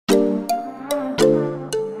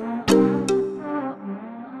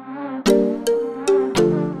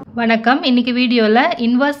வணக்கம். இன்னைக்கு வீடியோல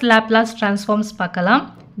inverse Laplace transforms பார்க்கலாம்.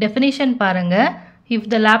 definition பாருங்க. If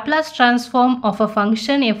the Laplace transform of a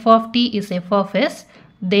function f of t is f of s,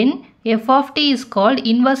 then f of t is called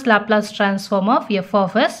inverse Laplace transform of f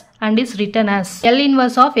of s and is written as L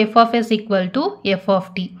inverse of f of s equal to f of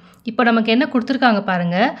t. இப்போ நமக்கு என்ன கொடுத்திருக்காங்க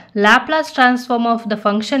பாருங்க. Laplace transform of the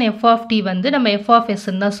function f of t வந்து நம்ம f of s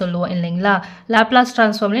ன்னு தான் சொல்லுவோம் இல்லைங்களா? Laplace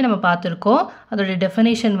transformலயே நம்ம பார்த்திருக்கோம். அதோட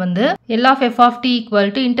definition வந்து L of f of t equal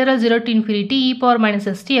to integral 0 to infinity e power minus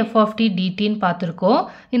st f of t dt ன்னு பார்த்திருக்கோம்.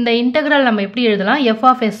 இந்த integral நம்ம எப்படி எழுதலாம்? f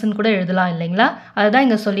of s ன்னு கூட எழுதலாம் இல்லைங்களா? அதுதான்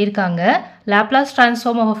இங்க சொல்லியிருக்காங்க. Laplace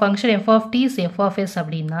transform of a function f of t is f of s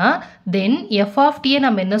அப்படின்னா then f of t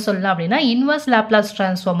நம்ம என்ன சொல்லலாம் அப்படின்னா inverse Laplace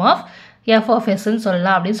transform of f of s ன்னு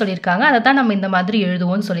சொல்லலாம் அப்படின்னு சொல்லியிருக்காங்க. அதை தான் நம்ம இந்த மாதிரி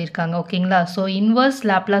எழுதுவோம்னு சொல்லியிருக்காங்க. ஓகேங்களா? So inverse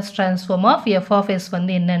Laplace transform of f of s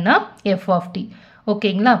வந்து என்னன்னா f of t.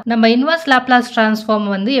 ஓகேங்களா? நம்ம இன்வர்ஸ் லாப்லாஸ் டிரான்ஸ்ஃபார்ம்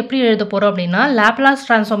வந்து எப்படி எழுத போறோம் அப்படின்னா லாப்லாஸ்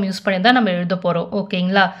டிரான்ஸ்ஃபார்ம் யூஸ் பண்ணி தான் நம்ம எழுத போறோம்.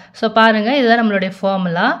 ஓகேங்களா? ஸோ பாருங்க, இதுதான் நம்மளுடைய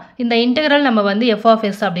ஃபார்முலா. இந்த இன்டெகிரல் நம்ம வந்து f of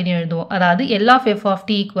s அப்படின்னு எழுதுவோம். அதாவது L of f of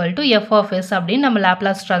t equal to f of s அப்படின்னு நம்ம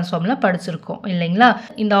லாப்லாஸ் டிரான்ஸ்ஃபார்ம்ல படிச்சிருக்கோம் இல்லைங்களா?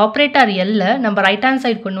 இந்த ஆபரேட்டர் L நம்ம ரைட் ஹேண்ட்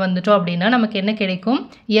சைடு கொண்டு வந்துட்டோம் அப்படின்னா நமக்கு என்ன கிடைக்கும்?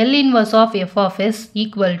 L inverse of f of s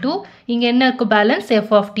equal to இங்க என்ன இருக்கும்? பேலன்ஸ்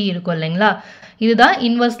f of t இருக்கும் இல்லைங்களா? இதுதான்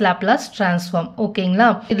இன்வர்ஸ் லாப்லாஸ் டிரான்ஸ்ஃபார்ம். ஓகேங்களா?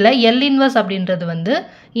 இதுல L இன்வர்ஸ் அப்படின்றது வந்து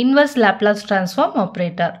இன்வர்ஸ் லாப்லாஸ் டிரான்ஸ்ஃபார்ம்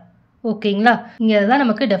ஆபரேட்டர். ஓகேங்களா? இங்க தான்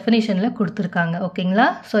நமக்கு டெஃபினிஷன்ல கொடுத்திருக்காங்க. ஓகேங்களா?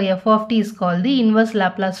 So f of t is called the inverse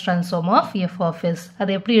Laplace transform of f of s.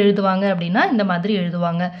 அது எப்படி எழுதுவாங்க அப்படின்னா இந்த மாதிரி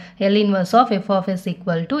எழுதுவாங்க. L inverse of f of s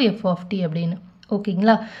equal to f of t அப்படின்னு.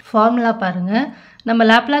 ஓகேங்களா? ஃபார்முலா பாருங்க. நம்ம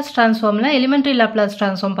லாப்லாஸ் டிரான்ஸ்ஃபார்ம்ல எலிமெண்டரி லாப்லாஸ்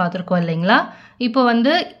டிரான்ஸ்ஃபார்ம் பார்த்திருக்கோம் இல்லைங்களா? இப்போ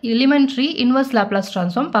வந்து எலிமெண்டரி இன்வர்ஸ் லாப்லாஸ்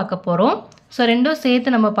டிரான்ஸ்ஃபார்ம் பார்க்க போறோம். ஸோ ரெண்டும்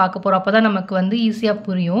சேர்த்து நம்ம பார்க்க போறோம். அப்பதான் நமக்கு வந்து ஈஸியா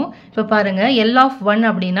புரியும். இப்போ பாருங்க, L of 1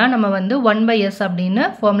 அப்படின்னா நம்ம வந்து 1/s அப்படின்னு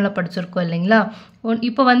ஃபார்முலா படிச்சிருக்கோம் இல்லைங்களா?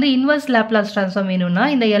 இப்போ வந்து இன்வர்ஸ் லாப்லாஸ் டிரான்ஸ்ஃபார்ம் வேணும்னா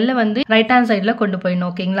இந்த L வந்து ரைட் ஹேண்ட் சைடுல கொண்டு போயிடணும்.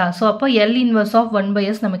 ஓகேங்களா? ஸோ அப்போ L இன்வர்ஸ் ஆஃப்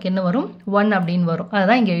 1/s நமக்கு என்ன வரும்? 1 அப்படின்னு வரும்.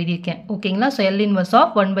 அதான் இங்க எழுதியிருக்கேன். ஓகேங்களா? So L inverse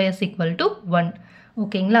of 1/s equal to 1.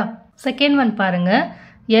 ஓகேங்களா? செகண்ட் ஒன் பாருங்க.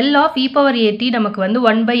 L of e power at நமக்கு வந்து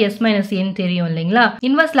 1/s minus a தெரியும் இல்லைங்களா?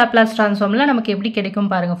 இன்வர்ஸ் லாப்லாஸ் டிரான்ஸ்ஃபார்ம்ல நமக்கு எப்படி கிடைக்கும்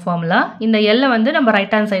பாருங்க ஃபார்முலா. இந்த L வந்து நம்ம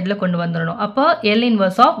ரைட் ஹேண்ட் சைடுல கொண்டு வந்துடணும். அப்போ L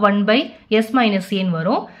inverse of 1/s minus a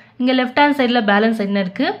வரும். இங்க லெஃப்ட் ஹேண்ட் சைடுல பேலன்ஸ் என்ன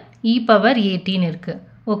இருக்கு? e power at இருக்கு.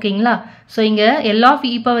 ஓகேங்களா? ஸோ இங்க L of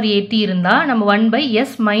e power at இருந்தா நம்ம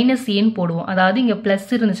 1/s minus a போடுவோம். அதாவது இங்க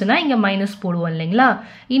பிளஸ் இருந்துச்சுன்னா இங்க மைனஸ் போடுவோம் இல்லைங்களா?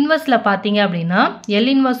 இன்வர்ஸ்ல பாத்தீங்க அப்படின்னா L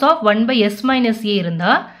inverse of 1/s minus a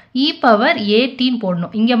இருந்தா e power at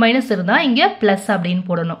போடணும். இங்க மைனஸ் இருந்தா இங்க பிளஸ் அப்படின்னு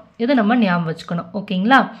போடணும். இதை நம்ம ஞாபகம் வச்சுக்கணும்.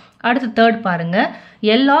 ஓகேங்களா? அடுத்து தேர்ட் பாருங்க.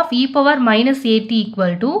 L of e power minus at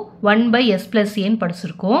equal to 1/s plus a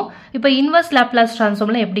படிச்சிருக்கோம். இப்போ இன்வர்ஸ் லாப்லாஸ்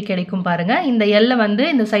டிரான்ஸ்ஃபார்ம்ல எப்படி கிடைக்கும் பாருங்க. இந்த L வந்து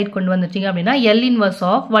இந்த சைடு கொண்டு வந்துட்டீங்க அப்படின்னா L inverse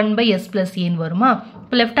of 1/s plus a வருமா?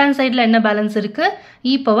 இப்போ லெஃப்ட் ஹேண்ட் சைடுல என்ன பேலன்ஸ் இருக்கு?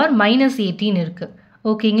 e power minus at இருக்கு.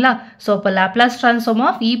 ஓகேங்களா? ஸோ இப்போ Laplace transform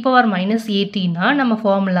of e power minus at னா நம்ம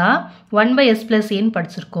ஃபார்முலா 1/s plus a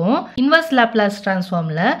படிச்சிருக்கோம். Inverse Laplace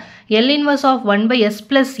டிரான்ஸ்ஃபார்ம்ல L inverse of 1/s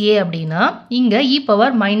plus a அப்படின்னா இங்க e power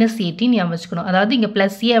minus at ஞாபகம் வச்சுக்கணும். அதாவது இங்க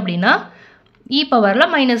plus a அப்படின்னா e பவர்ல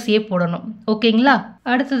minus a போடணும். ஓகேங்களா?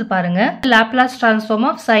 அடுத்தது பாருங்க, Laplace transform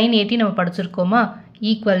of sin at நம்ம படிச்சிருக்கோமா?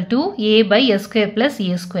 equal to a by s square plus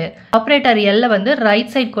a square. Operator L வந்து ரைட்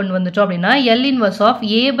சைடு கொண்டு வந்துட்டோம் அப்படின்னா L inverse of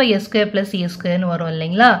a by s square plus a square ன்னு வரும்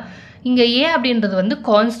இல்லைங்களா? இங்க a அப்படின்றது வந்து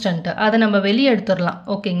கான்ஸ்டன்ட். அதை நம்ம வெளியே எடுத்துடலாம்.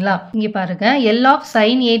 ஓகேங்களா? இங்க பாருங்க, L of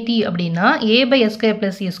sin at அப்படின்னா a by s square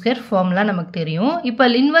plus a square formula நமக்கு தெரியும். இப்போ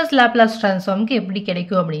இன்வர்ஸ் லாப்லாஸ் டிரான்ஸ்ஃபார்ம்க்கு எப்படி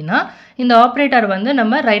கிடைக்கும் அப்படின்னா இந்த ஆபரேட்டர் வந்து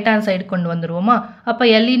நம்ம ரைட் ஹேண்ட் சைடு கொண்டு வந்துருவோமா? அப்ப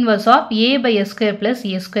L inverse of a by s square plus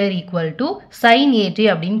a square equal to sin at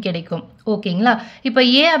அப்படின்னு கிடைக்கும். ஓகேங்களா? இப்ப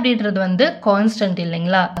a அப்படின்றது வந்து கான்ஸ்டன்ட்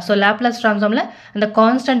இல்லைங்களா? சோ லாப்லாஸ் டிரான்ஸ்ஃபார்ம்ல அந்த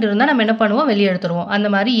கான்ஸ்டன்ட் இருந்தா நம்ம என்ன பண்ணுவோம்? வெளியே எடுத்துருவோம். அந்த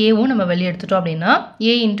மாதிரி a வும் நம்ம வெளியே எடுத்துட்டோம் அப்படின்னா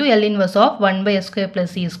a into L inverse of 1/s square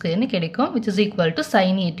plus a square ன்னு கிடைக்கும், which is equal to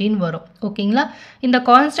sin at ன்னு வரும். ஓகேங்களா? இந்த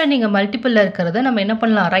கான்ஸ்டன்ட் இங்க மல்டிபிள்ல இருக்கிறத நம்ம என்ன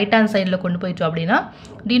பண்ணலாம்? ரைட் ஹேண்ட் சைடுல கொண்டு போயிட்டோம் அப்படின்னா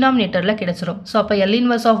டினாமினேட்டர்ல கிடைச்சிரும். சோ அப்ப L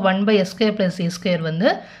inverse of 1/s square plus a square வந்து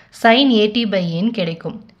sin at by a ன்னு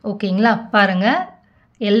கிடைக்கும். ஓகேங்களா? பாருங்க,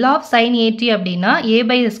 L of sin at அப்படின்னா a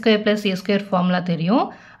by s square plus a square formula தெரியும்.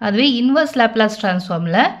 அதுவே inverse Laplace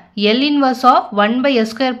டிரான்ஸ்ஃபார்ம்ல L inverse of 1/s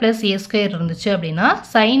square plus a square இருந்துச்சு அப்படின்னா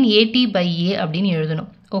sin at by a அப்படின்னு எழுதணும்.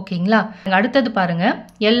 ஓகேங்களா? அடுத்தது பாருங்க,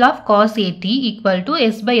 L of cos at equal to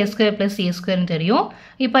s by s square plus a square தெரியும்.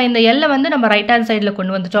 இப்போ இந்த L வந்து நம்ம ரைட் ஹேண்ட் சைடுல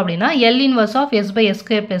கொண்டு வந்துட்டோம் அப்படின்னா L inverse of s by s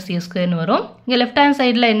square plus a square வரும். இங்க லெஃப்ட் ஹேண்ட்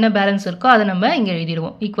சைடுல என்ன பேலன்ஸ் இருக்கோ அதை நம்ம இங்க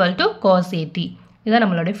எழுதிடுவோம். equal to cos at. இதான்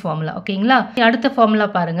நம்மளுடைய ஃபார்முலா. ஓகேங்களா? அடுத்த ஃபார்முலா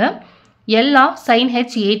பாருங்க. L of sin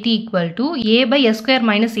h at equal to a by s square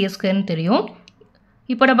minus a square தெரியும்.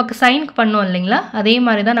 இப்போ நமக்கு சைனுக்கு பண்ணோம் இல்லைங்களா, அதே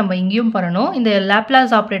மாதிரி தான் நம்ம இங்கேயும் பண்ணணும். இந்த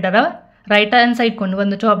லாப்லாஸ் ஆப்ரேட்டரை ரைட் ஹேண்ட் சைட் கொண்டு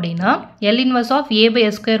வந்துட்டோம் அப்படின்னா L inverse of a by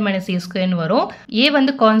s square minus a square வரும். a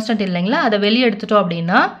வந்து கான்ஸ்டன்ட் இல்லைங்களா, அதை வெளியே எடுத்துட்டோம்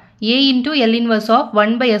அப்படின்னா a into L inverse of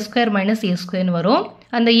 1 by s square minus a square வரும்.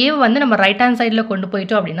 அந்த a வந்து நம்ம ரைட் ஹேண்ட் சைடில் கொண்டு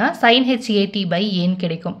போயிட்டோம் அப்படின்னா sin hat by a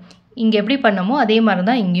கிடைக்கும். இங்கே எப்படி பண்ணமோ அதே மாதிரி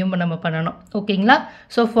தான் இங்கேயும் நம்ம பண்ணணும். ஓகேங்களா?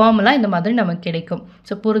 ஸோ ஃபார்முலா இந்த மாதிரி நமக்கு கிடைக்கும்.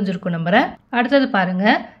 ஸோ புரிஞ்சிருக்கும் நம்புறேன். அடுத்தது பாருங்க,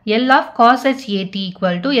 L of cos hat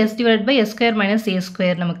equal to s divided by s square minus a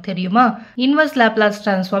square நமக்கு தெரியுமா? இன்வர்ஸ் லாப்லாஸ்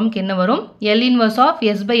டிரான்ஸ்ஃபார்முக்கு என்ன வரும்? L inverse of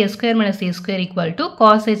s by s square minus a square equal to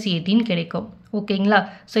cos hat ன்னு கிடைக்கும். ஓகேங்களா?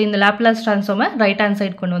 ஸோ இந்த Laplace டிரான்ஸ்ஃபார்மை right hand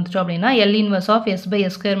side கொண்டு வந்துட்டோம் அப்படின்னா L inverse of s by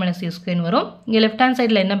s square minus a square வரும். இங்கே லெஃப்ட் ஹேண்ட்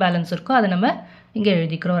சைடில் என்ன பேலன்ஸ் இருக்கோ அதை நம்ம இங்கே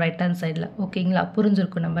எழுதிக்கிறோம் ரைட் ஹேண்ட் சைடில். ஓகேங்களா?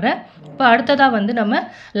 புரிஞ்சிருக்கும் நம்புறேன். இப்போ அடுத்ததாக வந்து நம்ம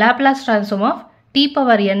Laplace transform of t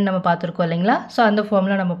power n நம்ம பார்த்துருக்கோம் இல்லைங்களா? ஸோ அந்த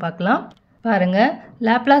ஃபார்முலா நம்ம பார்க்கலாம். பாருங்க,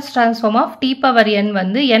 Laplace transform of t power n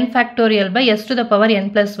வந்து n factorial by s to the power n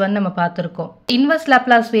plus 1 நம்ம பார்த்துருக்கோம். இன்வர்ஸ்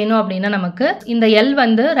லாப்லாஸ் வேணும் அப்படின்னா நமக்கு இந்த L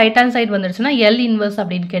வந்து ரைட் ஹேண்ட் சைடு வந்துருச்சுன்னா L இன்வர்ஸ்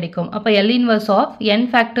அப்படின்னு கிடைக்கும். அப்போ L inverse of n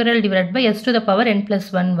factorial divide by s to the power n plus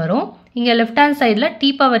 1 வரும். இங்கே லெஃப்ட் ஹேண்ட் சைடில் t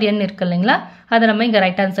பவர் n இருக்கு இல்லைங்களா, அதை நம்ம இங்கே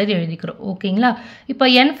ரைட் ஹேண்ட் சைடு எழுதிக்கிறோம். ஓகேங்களா? இப்போ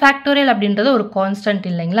n ஃபேக்டோரியல் அப்படின்றது ஒரு கான்ஸ்டன்ட்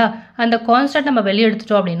இல்லைங்களா, அந்த கான்ஸ்டன்ட் நம்ம வெளியே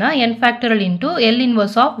எடுத்துட்டோம் அப்படின்னா n factorial into L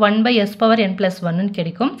inverse of 1 by s power n plus 1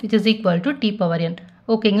 கிடைக்கும், which is equal to t power n.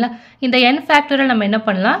 ஓகேங்களா? இந்த n ஃபேக்டோரியல் நம்ம என்ன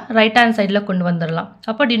பண்ணலாம், ரைட் ஹேண்ட் சைடில் கொண்டு வந்துடலாம்.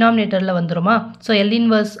 அப்போ டினாமினேட்டரில் வந்துருமா? So L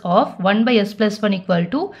inverse of 1 by s plus 1 equal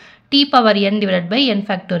to t power n divided by n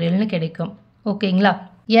ஃபேக்டோரியல்னு கிடைக்கும். ஓகேங்களா?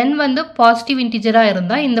 n வந்து பாசிட்டிவ் இன்டிஜராக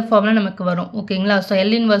இருந்தால் இந்த ஃபார்முலா நமக்கு வரும். ஓகேங்களா? So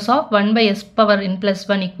L inverse of 1 by s power n plus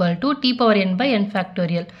 1 equal to t power n by n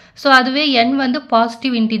factorial. So அதுவே n வந்து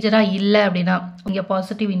பாசிட்டிவ் இன்டிஜராக இல்லை அப்படின்னா, இங்கே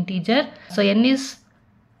positive integer, so n is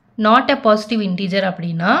not a positive integer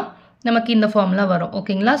அப்படின்னா நமக்கு இந்த ஃபார்முலா வரும்.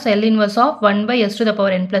 ஓகேங்களா? So L inverse of 1 by s to the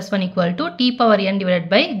power n plus 1 equal to t power n divided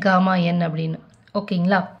by gamma n அப்படின்னு.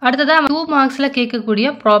 ஓகேங்களா? அடுத்ததா 2 மார்க்ஸ்ல கேட்கக்கூடிய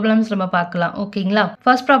ப்ராப்ளம்ஸ் நம்ம பார்க்கலாம். ஓகேங்களா?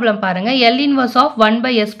 ஃபர்ஸ்ட் ப்ராப்ளம் பாருங்க, L inverse of 1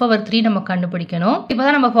 by s power 3 நம்ம கண்டுபிடிக்கணும்.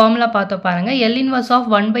 இப்போதான் நம்ம ஃபார்முலா பார்த்தோம் பாருங்க, L inverse of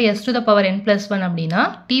 1 by s to the power n plus 1 அப்படின்னா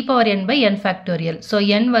t power n by n factorial. So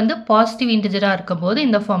n வந்து பாசிட்டிவ் இன்டிஜரா இருக்கும் போது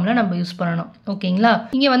இந்த ஃபார்முலா நம்ம யூஸ் பண்ணணும். ஓகேங்களா?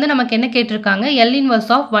 இங்க வந்து நமக்கு என்ன கேட்டிருக்காங்க, L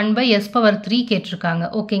inverse of 1 by s power 3 கேட்டிருக்காங்க.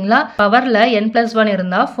 ஓகேங்களா? பவர்ல n plus 1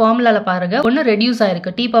 இருந்தா ஃபார்முலால பாருங்க ஒன்னு ரெடியூஸ்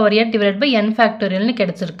ஆயிருக்கு, t power n divide by n ஃபேக்டோரியல்னு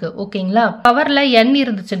கிடைச்சிருக்கு. ஓகேங்களா? பவர்ல n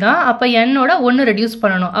இருந்துச்சுன்னா அப்ப n ஓட 1 ரெடியூஸ்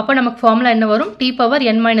பண்ணணும். அப்ப நமக்கு ஃபார்முலா என்ன வரும், t power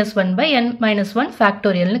n minus 1 by n minus 1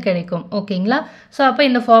 ஃபேக்டோரியல்னு கிடைக்கும். ஓகேங்களா? ஸோ அப்ப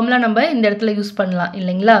இந்த ஃபார்முலா நம்ம இந்த இடத்துல யூஸ் பண்ணலாம்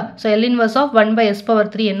இல்லைங்களா? So L inverse of 1 by s power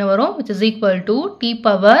 3 என்ன வரும், which is equal to t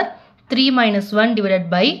power 3 minus 1 divided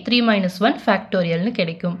by 3 minus 1 ஃபேக்டோரியல்னு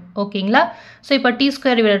கிடைக்கும். ஓகேங்களா? ஸோ இப்போ t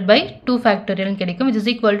ஸ்கொயர் divided by 2 ஃபேக்டோரியல்னு கிடைக்கும், which is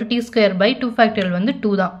equal to t square by 2 factorial வந்து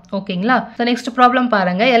 2 தான். ஓகேங்களா? ஸோ நெக்ஸ்ட் ப்ராப்ளம்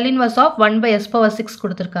பாருங்க, L inverse of 1 by s power 6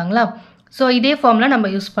 கொடுத்துருக்காங்களா. So இதே ஃபார்முலா நம்ம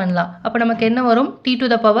யூஸ் பண்ணலாம். அப்போ நமக்கு என்ன வரும், t to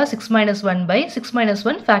the power 6 minus 1 by 6 minus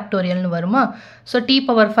 1 ஃபேக்டோரியல்னு வருமா. So t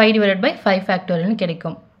power 5 divided by 5 ஃபேக்டோரியல்னு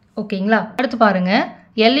கிடைக்கும். ஓகேங்களா? அடுத்து பாருங்க,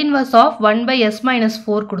 L inverse of 1 by s minus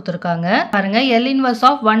 4 கொடுத்திருக்காங்க. பாருங்க, L inverse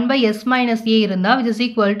of 1 by s minus a இருந்தா which is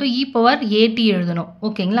equal to e power at எழுதணும்.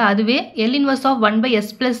 ஓகேங்களா? அதுவே L inverse of 1 by s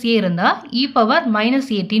plus a இருந்தா e power minus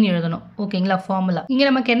at எழுதணும். ஓகேங்களா? Formula. இங்க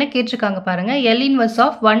நமக்கு என்ன கேட்டிருக்காங்க பாருங்க, L inverse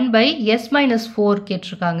of 1 by s minus 4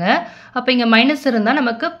 கேட்டிருக்காங்க. அப்ப இங்க மைனஸ் இருந்தா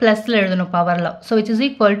நமக்கு பிளஸ்ல எழுதணும் பவர்ல. So which is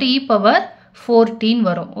equal to e power 14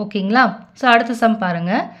 வரும். ஓகேங்களா? So அடுத்த சம்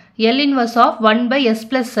பாருங்க, L inverse of 1 by s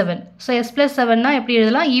plus 7. So s plus 7 னா எப்படி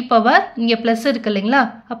எழுதலாம், e power இங்க plus இருக்கு இல்லைங்களா,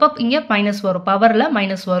 அப்ப இங்க மைனஸ் வரும், பவர்ல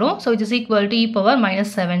மைனஸ் வரும். So which is equal to e power minus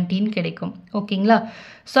 17 கிடைக்கும். ஓகேங்களா?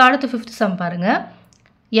 So அடுத்து 5th சம் பாருங்க,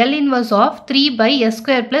 L inverse of 3 by s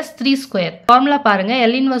square plus 3 square. Formula பாருங்க,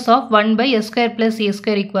 L inverse of 1 by s square plus a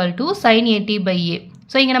square equal to sin at by a.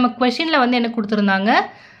 So இங்க நமக்கு questionல வந்து என்ன கொடுத்திருந்தாங்க,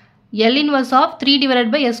 L inverse of 3 divided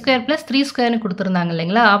by s square plus 3 square கொடுத்திருந்தாங்க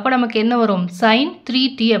இல்லைங்களா, அப்ப நமக்கு என்ன வரும், sin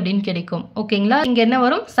 3t அப்படின்னு கிடைக்கும். ஓகேங்களா? இங்க என்ன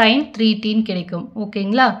வரும், sin 3t கிடைக்கும்.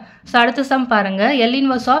 ஓகேங்களா? சோ அடுத்த சம் பாருங்க, L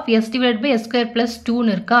inverse of s divided by s square plus 2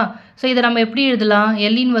 ன்னு இருக்கா. சோ இதை நம்ம எப்படி எழுதலாம்,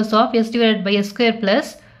 L inverse of s divided by s square plus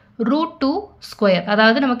root 2 square.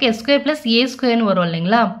 அதாவது நமக்கு s square plus a square ன்னு வரும்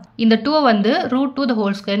இல்லைங்களா, இந்த 2 வந்து root 2 the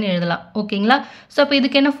whole square ன்னு எழுதலாம். ஓகேங்களா? சோ அப்ப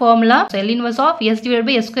இதுக்கு என்ன formula, L inverse of s divided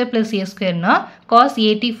by s square plus a square னா cos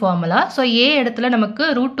at formula. So a இடத்துல நமக்கு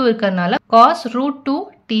root 2 இருக்கறனால cos root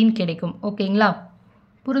 2t கிடைக்கும். ஓகேங்களா?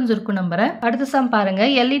 புரிஞ்சிருக்கும் நம்புறேன். அடுத்த சம் பாருங்க,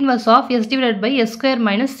 L inverse of s divided by s square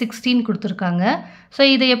minus 16 கொடுத்திருக்காங்க. சோ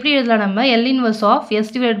இதை எப்படி எழுதலாம், நம்ம L inverse of s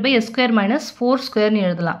divided by s square minus 4 square ன்னு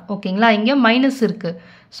எழுதலாம். ஓகேங்களா? இங்க மைனஸ் இருக்கு.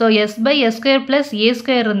 So s by s square plus a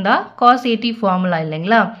square இருந்தா cos at ஃபார்முலா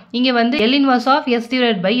இல்லைங்களா, இங்க வந்து L inverse of s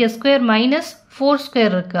divided by s square minus 4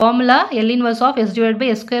 square இருக்கு. Formula L inverse of s divided by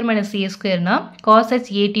s square minus a square னா cos h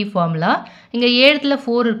at formula. இங்க a இடத்துல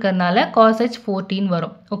 4 இருக்கறனால cos h 14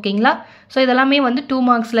 வரும். ஓகேங்களா? சோ இதெல்லாமே வந்து 2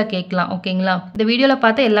 மார்க்ஸ்ல கேட்கலாம். ஓகேங்களா? இந்த வீடியோல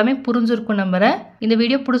பார்த்த எல்லாமே புரிஞ்சிருக்கும் நம்புறேன். இந்த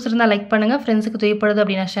வீடியோ பிடிச்சிருந்தா லைக் பண்ணுங்க, ஃப்ரெண்ட்ஸ்க்கு தேவைப்படுது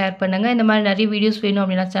அப்படினா ஷேர் பண்ணுங்க. இந்த மாதிரி நிறைய வீடியோஸ் வேணும்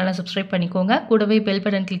அப்படினா சேனலை சப்ஸ்கிரைப் பண்ணிக்கோங்க. கூடவே பெல்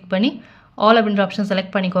பட்டன் கிளிக் பண்ணி ஆல் அப்படின்ற ஆப்ஷன்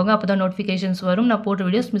செலக்ட் பண்ணிக்கோங்க. அப்பதான் நோட்டிஃபிகேஷன்ஸ் வரும். நான் போட்ட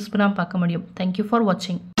வீடியோஸ் மிஸ் பண்ணாம பார்க்க முடியும். Thank you for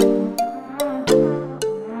watching.